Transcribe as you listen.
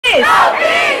peace! No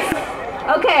peace!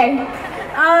 Okay.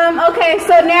 Okay,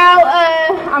 so now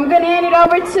I'm gonna hand it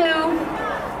over to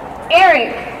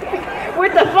Eric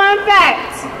with the fun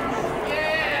fact.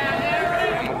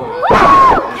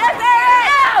 Yes,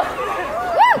 Eric!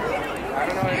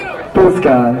 This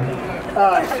guy.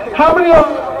 How many of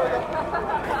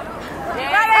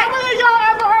y'all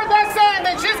ever heard that saying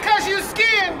that just because you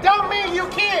skin don't mean you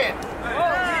can?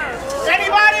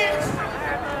 Anybody?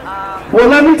 Well,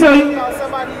 let me tell you.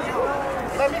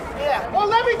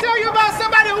 Let me tell you about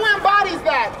somebody who embodies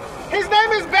that. His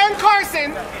name is Ben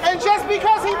Carson, and just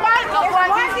because he might look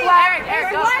like he's black,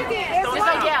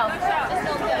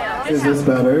 Is this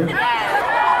better?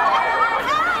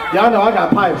 Y'all know I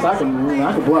got pipes. I can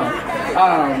blow.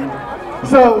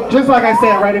 So just like I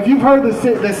said, right? If you've heard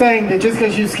the saying that just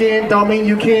because you skin don't mean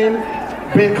you can,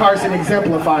 Ben Carson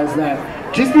exemplifies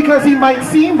that. Just because he might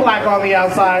seem black on the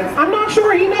outside, I'm not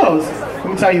sure he knows. Let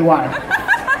me tell you why.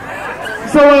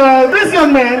 So this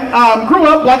young man grew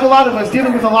up, like a lot of us,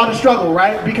 dealing with a lot of struggle,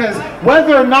 right? Because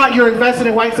whether or not you're invested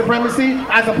in white supremacy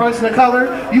as a person of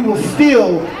color, you will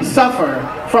still suffer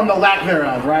from the lack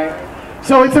thereof, right?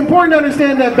 So it's important to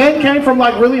understand that Ben came from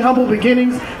like really humble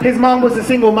beginnings. His mom was a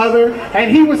single mother, and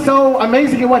he was so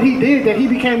amazing at what he did that he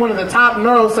became one of the top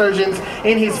neurosurgeons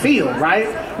in his field, right?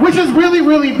 Which is really,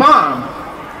 really bomb.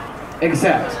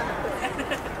 Except,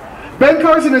 Ben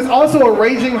Carson is also a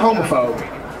raging homophobe.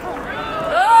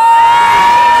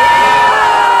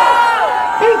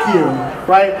 Thank you.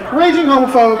 Right? Raging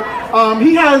homophobe.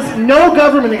 He has no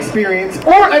government experience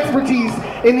or expertise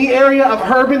in the area of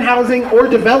urban housing or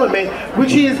development,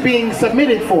 which he is being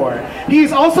submitted for.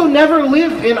 He's also never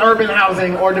lived in urban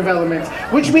housing or development,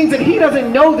 which means that he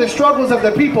doesn't know the struggles of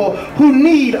the people who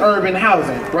need urban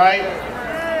housing, right?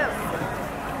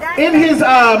 In his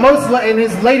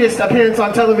latest appearance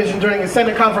on television during his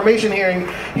Senate confirmation hearing,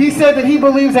 he said that he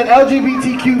believes that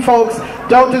LGBTQ folks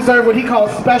don't deserve what he calls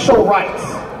special rights.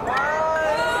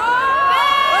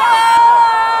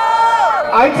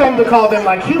 I tend to call them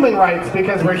like human rights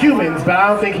because we're humans, but I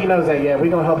don't think he knows that yet. We're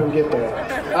going to help him get there.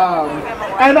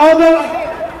 And although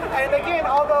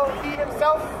he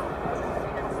himself...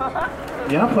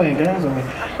 Y'all playing games with me.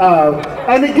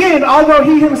 And again, although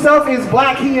he himself is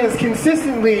black, he has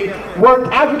consistently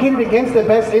advocated against the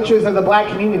best interests of the black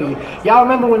community. Y'all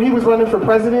remember when he was running for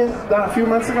president a few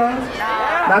months ago?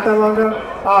 Not that long ago?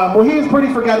 Well, he was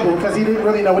pretty forgettable because he didn't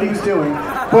really know what he was doing.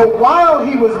 But while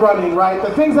he was running, right,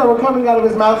 the things that were coming out of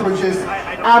his mouth were just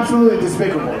absolutely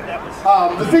despicable.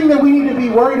 The thing that we need to be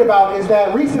worried about is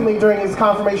that recently during his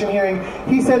confirmation hearing,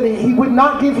 he said that he would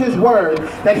not give his word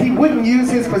that he wouldn't use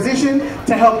his position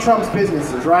to help Trump's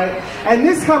businesses, right? And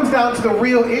this comes down to the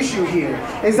real issue here,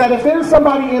 is that if there's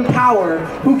somebody in power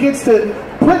who gets to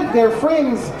put their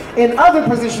friends in other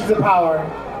positions of power,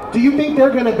 do you think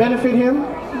they're going to benefit him?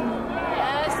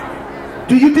 Yes.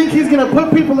 Do you think he's going to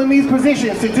put people in these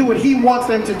positions to do what he wants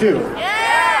them to do?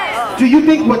 Yes. Do you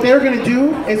think what they're going to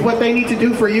do is what they need to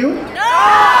do for you?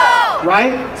 No!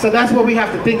 Right? So that's what we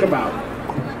have to think about.